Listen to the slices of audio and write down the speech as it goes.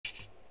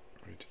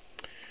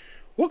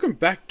Welcome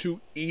back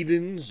to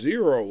Eden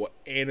Zero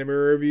Anime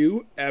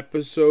Review,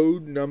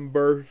 episode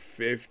number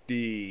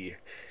 50.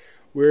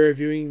 We're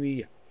reviewing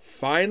the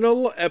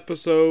final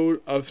episode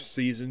of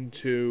Season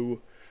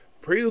 2,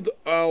 Prelude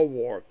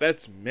War.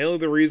 That's mainly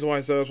the reason why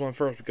I said this one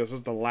first, because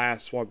it's the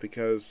last one,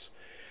 because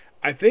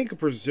I think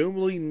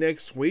presumably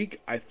next week,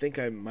 I think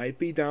I might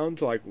be down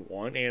to like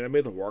one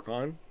anime to work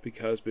on,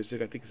 because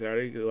basically I think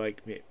Saturday,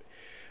 like,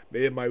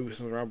 maybe it might be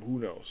something around, who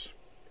knows.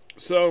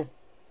 So,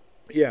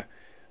 yeah.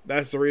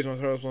 That's the reason I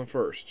started this one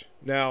first.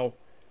 Now,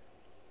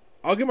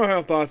 I'll get my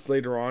final thoughts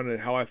later on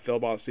and how I feel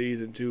about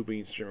Season 2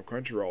 being streamed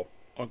on Crunchyroll.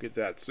 I'll get to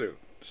that soon.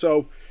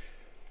 So,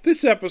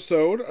 this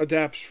episode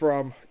adapts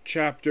from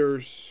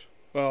chapters,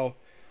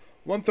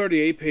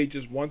 138,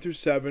 pages 1 through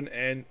 7,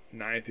 and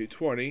 9 through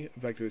 20.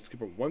 Effectively, skip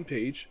one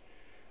page.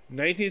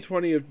 19 to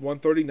 20 of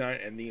 139,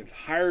 and the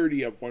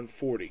entirety of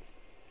 140.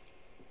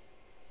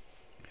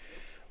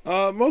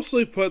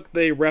 Mostly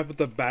they wrap up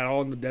the battle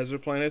on the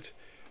desert planet,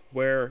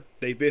 where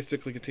they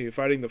basically continue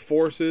fighting the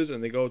forces,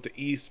 and they go to the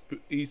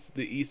East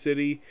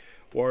City,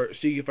 where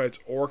Shiki fights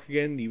Orc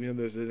again, even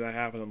though this did not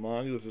happen in the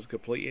manga. This is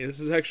complete. And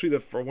this is actually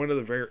one of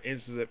the very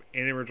instances of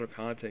original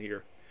content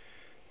here.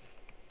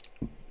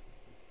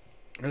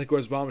 And of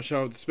course, bomb is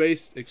shot into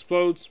space,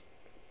 explodes.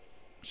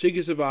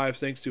 Shiki survives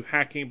thanks to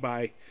hacking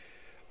by,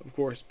 of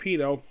course,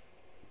 Pino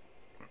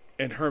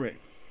and Hermit.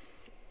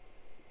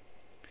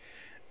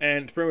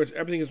 And pretty much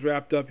everything is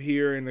wrapped up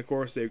here, and of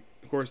course,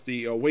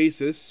 the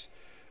Oasis,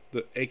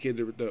 the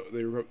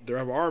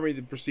Rebel Army,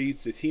 that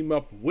proceeds to team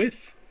up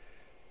with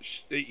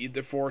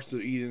the forces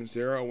of Eden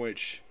Zero,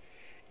 which,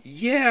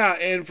 yeah,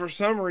 and for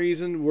some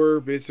reason, we're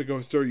basically going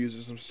to start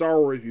using some Star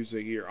Wars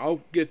music here. I'll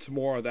get to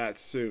more of that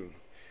soon.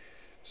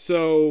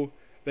 So,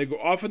 they go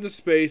off into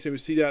space, and we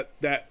see that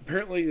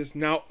apparently is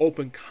now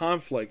open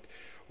conflict,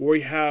 where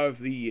we have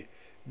the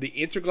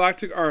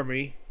Intergalactic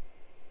Army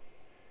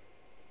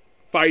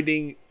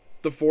fighting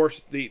the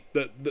forces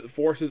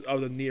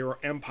of the Nero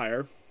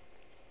Empire.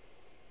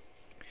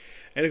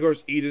 And of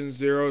course, Eden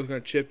Zero is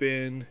going to chip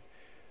in,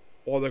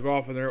 while they go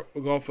off on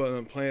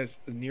the planet's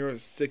Nero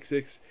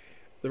 66.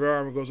 The Red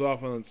Army goes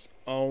off on its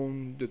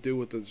own to do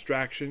with the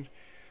distraction.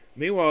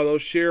 Meanwhile, though,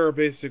 Shira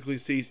basically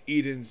sees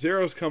Eden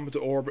Zero's come into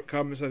orbit,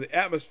 come inside the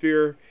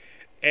atmosphere,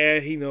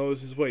 and he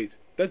knows his wait.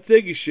 That's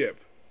Ziggy's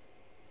ship.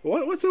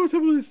 What's up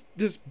with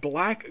this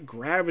black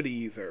gravity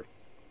ether?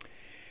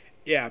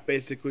 Yeah,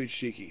 basically it's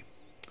Shiki.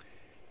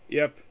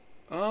 Yep.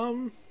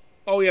 Oh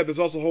yeah, there's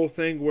also a whole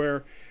thing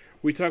where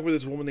we talk about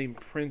this woman named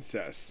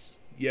Princess.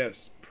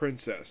 Yes,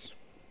 Princess.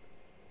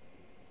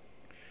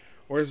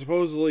 Where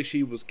supposedly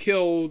she was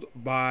killed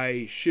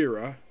by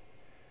Shira.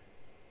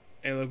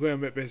 And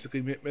Laguna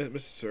basically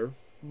misses her.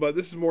 But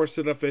this is more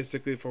set up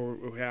basically for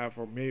what we have,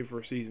 or maybe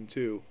for Season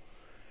 2.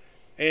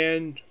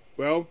 And,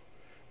 well,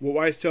 what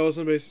Weiss tells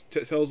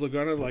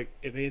Laguna, like,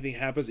 if anything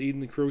happens to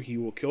Eden and the crew, he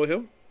will kill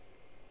him.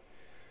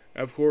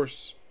 Of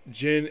course,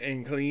 Jin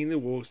and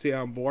Kalina will stay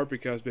on board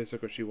because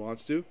basically she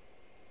wants to.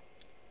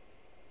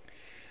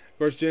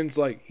 Of course, Jin's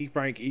like, he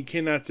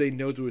cannot say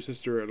no to his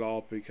sister at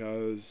all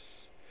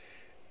because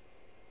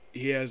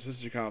he has a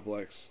sister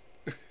complex.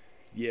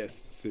 Yes,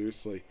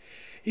 seriously.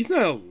 He's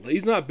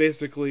not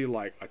basically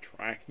like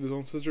attracted to his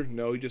own sister.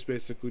 No, he just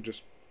basically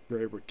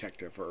very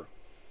protective of her.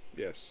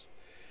 Yes.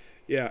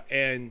 Yeah,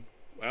 and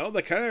well,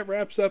 that kind of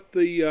wraps up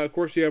the of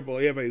course we have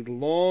a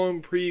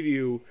long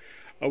preview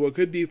of what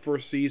could be for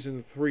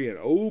Season 3, and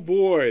oh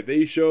boy,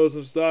 they show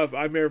some stuff.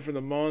 I remember from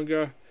the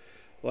manga,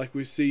 like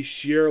we see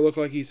Shira look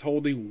like he's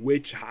holding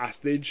Witch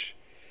hostage.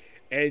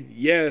 And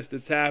yes,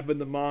 this happened in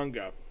the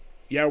manga.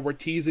 Yeah, we're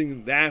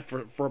teasing that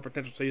for a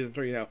potential Season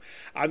 3 now.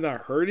 I've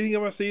not heard anything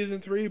about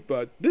Season 3,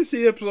 but this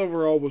episode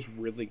overall was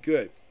really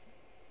good.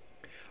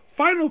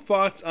 Final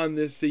thoughts on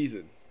this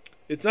season.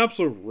 It's an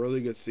absolutely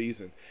really good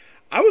season.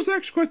 I was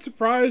actually quite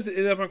surprised it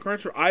ended up on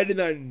Crunchyroll. I did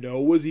not know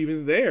it was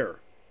even there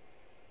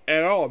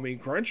at all. I mean,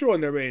 Crunchyroll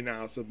never made an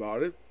announcement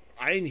about it.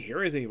 I didn't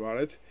hear anything about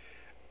it.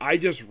 I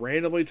just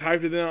randomly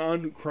typed it in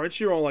on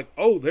Crunchyroll, like,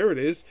 oh, there it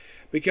is.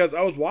 Because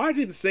I was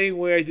watching the same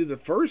way I did the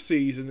first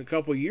season a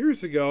couple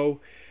years ago,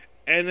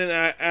 and then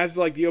after,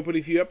 like, the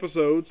opening few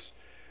episodes,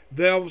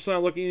 then all of a sudden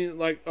I'm looking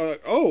like,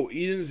 oh,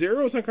 Eden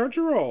Zero is on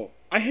Crunchyroll.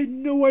 I had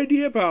no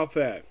idea about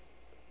that.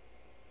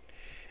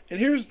 And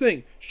here's the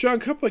thing. Sean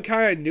Copeland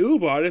kind of knew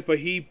about it, but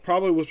he was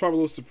probably a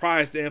little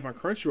surprised to end up on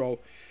Crunchyroll.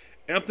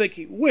 And I'm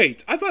thinking,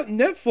 wait, I thought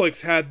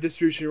Netflix had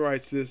distribution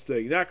rights to this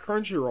thing, not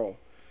Crunchyroll.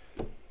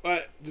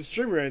 But the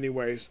streamer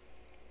anyways.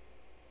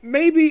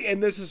 Maybe,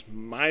 and this is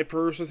my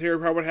personal theory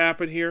about what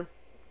happened here,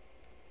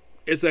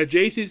 is that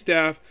JC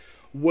staff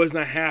was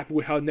not happy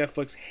with how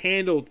Netflix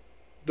handled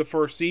the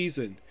first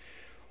season.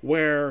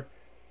 Because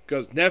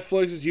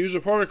Netflix's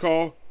usual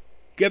protocol,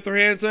 get their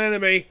hands on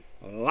anime,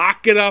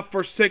 lock it up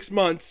for 6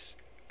 months,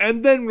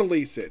 and then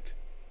release it.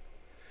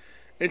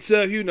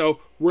 Instead of,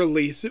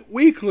 release it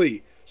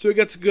weekly. So it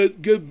gets a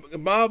good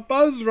amount of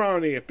buzz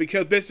around it.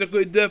 Because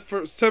basically they did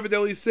for 7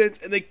 Deadly Sins,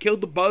 and they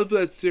killed the buzz of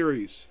that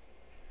series.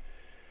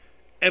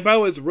 And by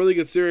the way, it's a really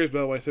good series, by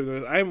the way.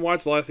 So I haven't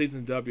watched the last season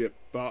of W,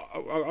 but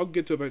I'll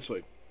get to it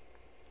eventually.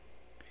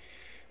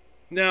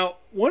 Now,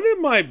 one of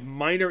my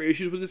minor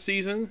issues with this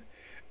season,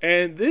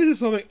 and this is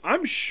something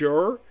I'm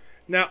sure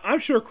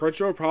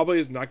Crunchyroll probably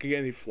is not going to get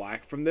any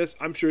flack from this.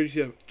 I'm sure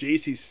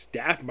JC's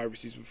staff might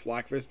receive some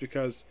flack for this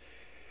because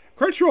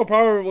Crunchyroll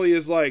probably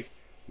is like,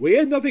 we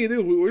had nothing to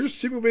do. We're just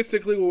shipping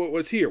basically what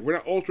was here. We're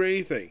not altering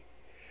anything.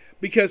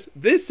 Because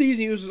this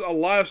season uses a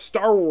lot of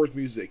Star Wars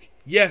music.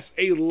 Yes,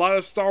 a lot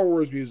of Star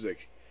Wars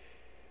music.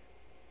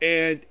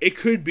 And it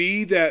could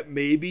be that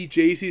maybe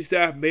JC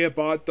staff may have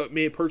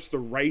purchased the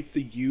rights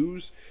to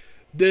use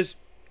this.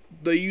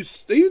 They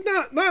use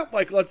not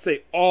like, let's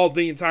say, all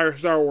the entire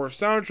Star Wars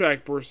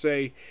soundtrack per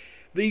se.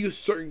 They use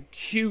certain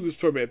cues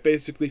from it.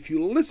 Basically, if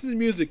you listen to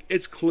music,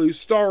 it's clearly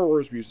Star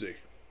Wars music.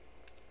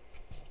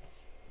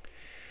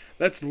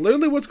 That's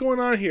literally what's going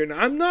on here. Now,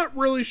 I'm not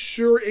really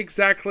sure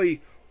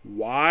exactly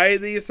why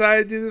they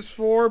decided to do this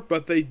for,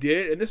 but they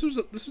did. And this was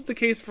the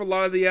case for a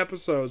lot of the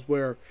episodes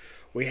where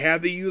we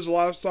had to use a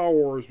lot of Star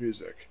Wars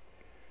music.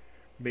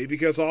 Maybe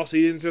because all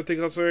seasons are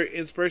taking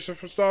inspiration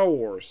from Star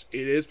Wars.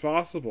 It is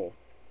possible.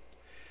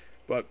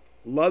 But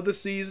love the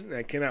season, and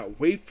I cannot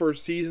wait for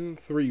season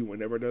 3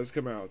 whenever it does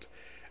come out.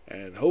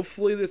 And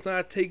hopefully this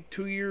not take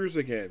 2 years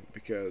again,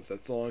 because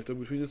that's the long time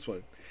between this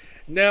one.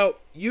 Now,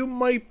 you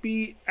might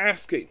be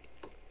asking,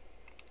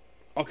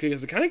 okay,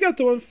 because I kind of got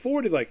to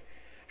 140, like,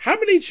 how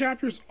many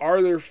chapters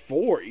are there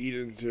for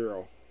Eden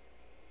Zero?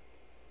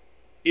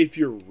 If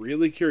you're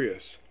really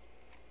curious.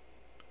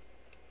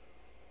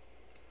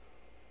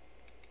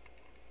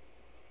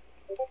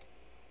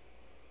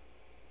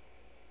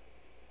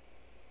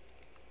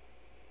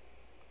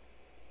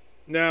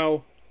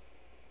 Now,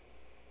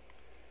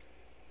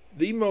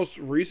 the most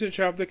recent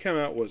chapter that came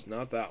out was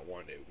not that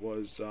one. It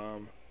was,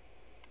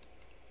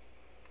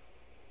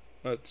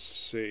 let's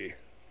see.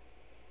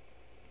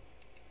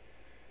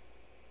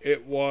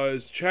 It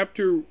was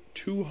chapter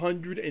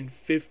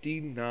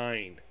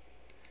 259.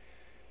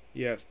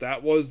 Yes,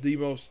 that was the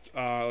most,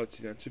 let's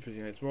see, not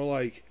 259. It's more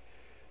like,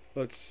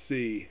 let's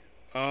see,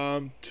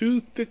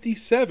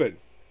 257.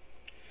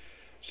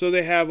 So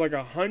they have like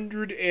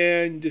 100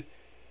 and,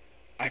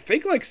 I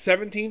think like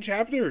 17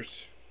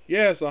 chapters.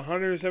 Yes,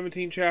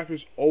 117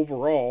 chapters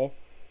overall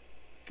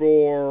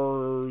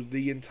for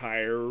the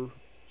entire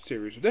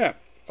series of that.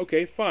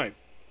 Okay, fine.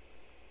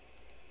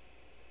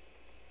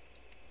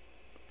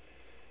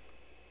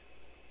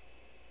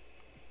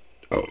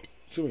 Oh,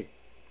 excuse me.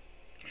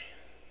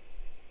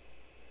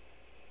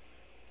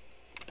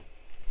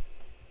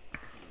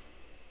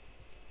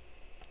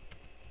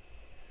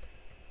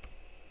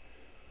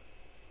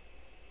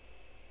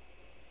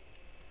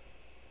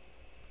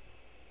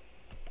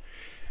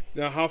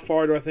 Now, how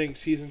far do I think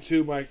season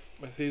 2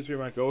 season 3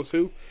 might go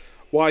to?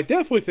 Well, I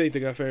definitely think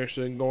they're gonna finish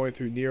it going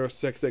through Nero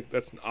 6.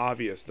 That's an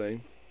obvious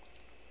thing.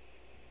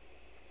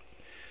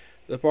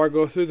 The part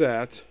go through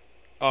that.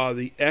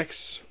 The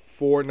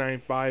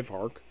X495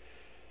 arc,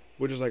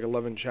 which is like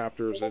 11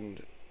 chapters,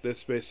 and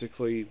this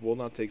basically will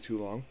not take too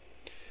long.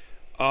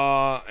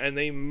 And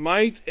they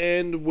might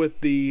end with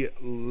the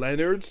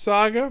Leonard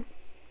saga.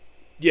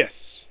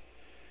 Yes,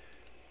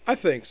 I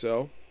think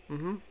so.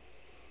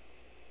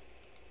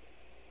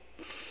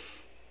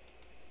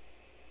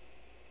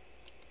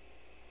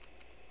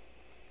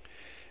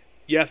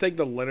 Yeah, I think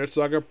the Leonard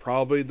saga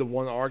probably the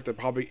one arc that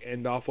probably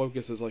end off with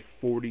because it's like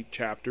 40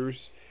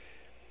 chapters,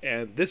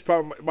 and this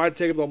probably might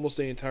take up almost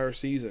the entire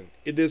season.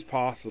 It is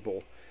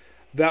possible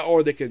that,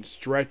 or they can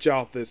stretch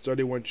out this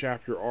 31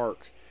 chapter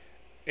arc.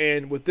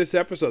 And with this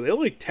episode, they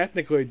only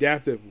technically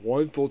adapted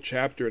one full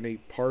chapter and they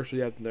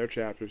partially adapted their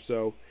chapter.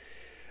 So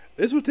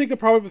this would take up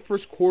probably the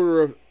first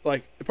quarter of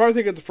it probably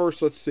take up the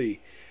first. Let's see,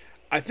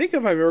 I think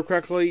if I remember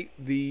correctly,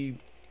 the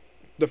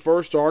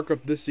first arc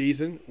of this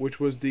season, which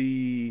was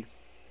the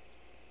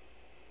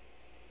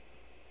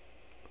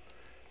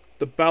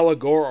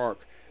Balagor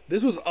arc.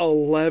 This was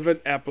 11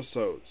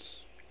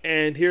 episodes.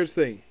 And here's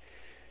the thing.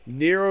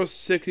 Nero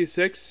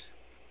 66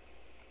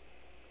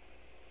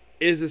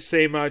 is the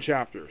same amount of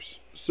chapters.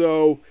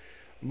 So,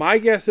 my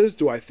guess is,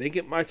 do I think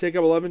it might take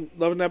up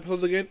 11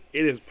 episodes again?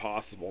 It is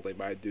possible they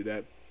might do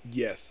that.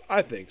 Yes,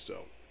 I think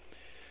so.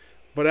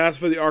 But as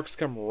for the arcs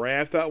come right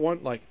after that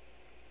one, like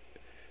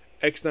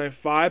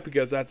X95,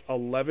 because that's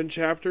 11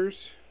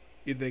 chapters,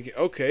 you think,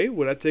 okay,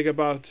 would that take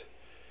about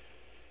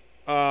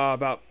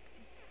 4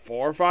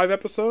 or 5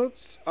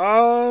 episodes?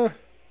 Well,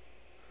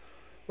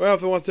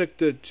 if I want to take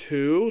the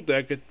 2,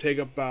 that could take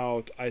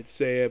about, I'd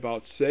say,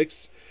 about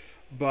 6.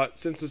 But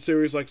since the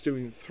series likes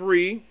doing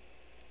 3,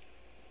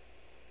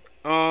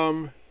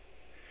 I'm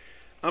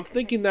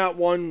thinking that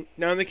one.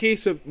 Now, in the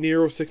case of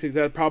Nero 66,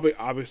 that'd probably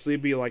obviously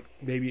be like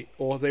maybe,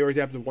 well, they already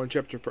adapted one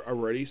chapter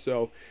already.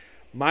 So,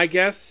 my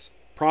guess,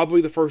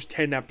 probably the first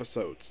 10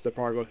 episodes. They'll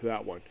probably go through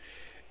that one.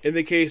 In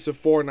the case of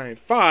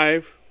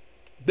 495,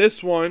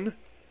 this one,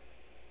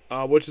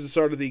 which is the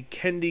start of the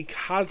Kendi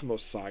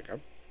Cosmos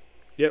saga.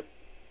 Yep.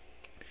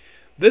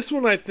 This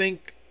one, I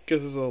think,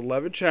 because it's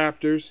 11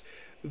 chapters,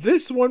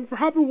 this one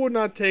probably would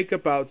not take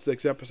about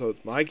 6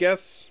 episodes. My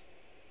guess,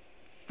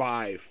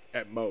 5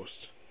 at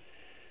most.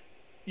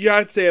 Yeah,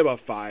 I'd say about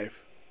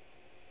 5.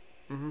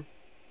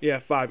 Yeah,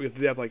 5 because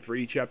they have like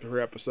 3 chapters per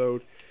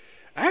episode.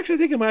 I actually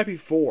think it might be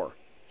 4.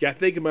 Yeah, I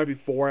think it might be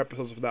 4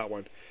 episodes for that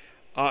one.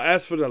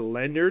 As for the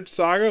Leonard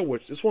saga,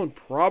 which this one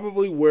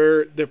probably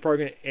where they're probably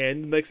going to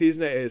end next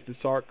season, is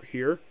this arc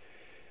here.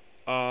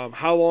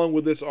 How long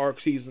would this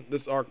arc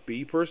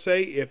be per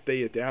se if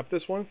they adapt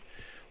this one?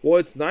 Well,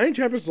 it's 9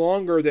 chapters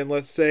longer than,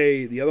 let's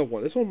say, the other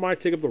one. This one might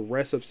take up the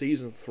rest of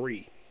season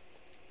 3.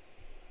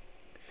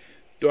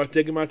 Do I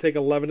think it might take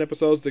 11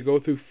 episodes to go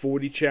through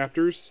 40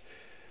 chapters?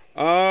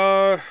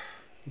 No,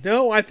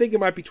 I think it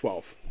might be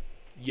 12.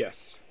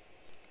 Yes.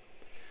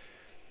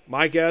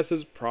 My guess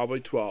is probably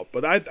 12.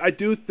 But I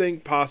do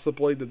think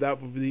possibly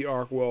that would be the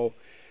arc will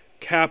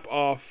cap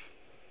off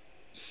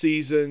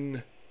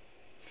season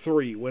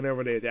 3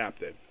 whenever they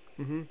adapt it.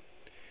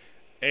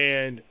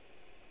 And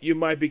you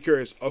might be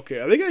curious, okay,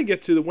 are they going to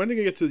get to when are they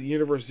going to get to the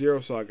Universe Zero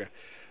saga?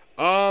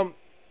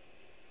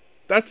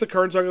 That's the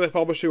current saga they're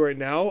publishing right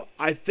now.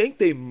 I think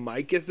they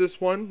might get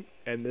this one,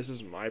 and this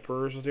is my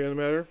personal take on the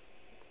matter.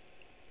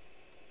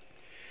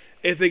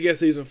 If they get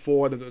season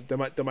 4, they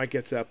might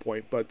get to that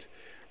point. But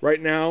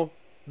right now,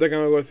 they're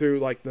going to go through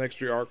like the next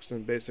 3 arcs,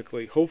 and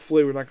basically,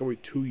 hopefully, we're not going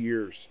to be 2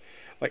 years.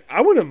 Like,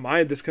 I wouldn't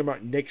mind this coming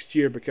out next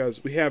year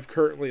because we have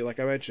currently, like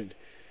I mentioned,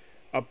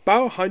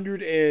 about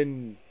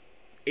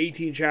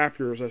 118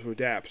 chapters as we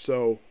adapt.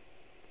 So,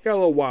 got a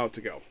little while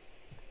to go.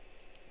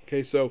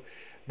 Okay, so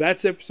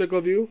that's the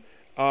particular review.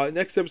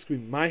 Next up is going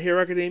to be My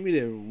Hero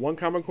Academia, then One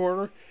Comic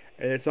Corner,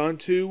 and it's on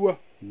to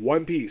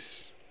One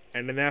Piece.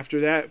 And then after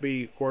that,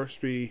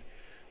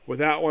 with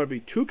that one, it'd be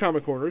 2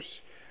 Comic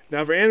Corners.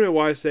 Now, for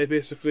anime-wise, they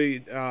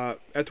basically,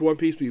 after One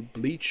Piece, be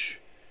Bleach,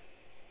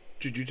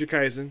 Jujutsu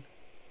Kaisen,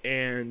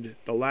 and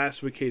the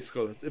last week Case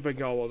Closed. If I can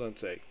get all well done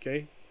today.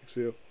 Okay? Next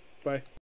video. Bye.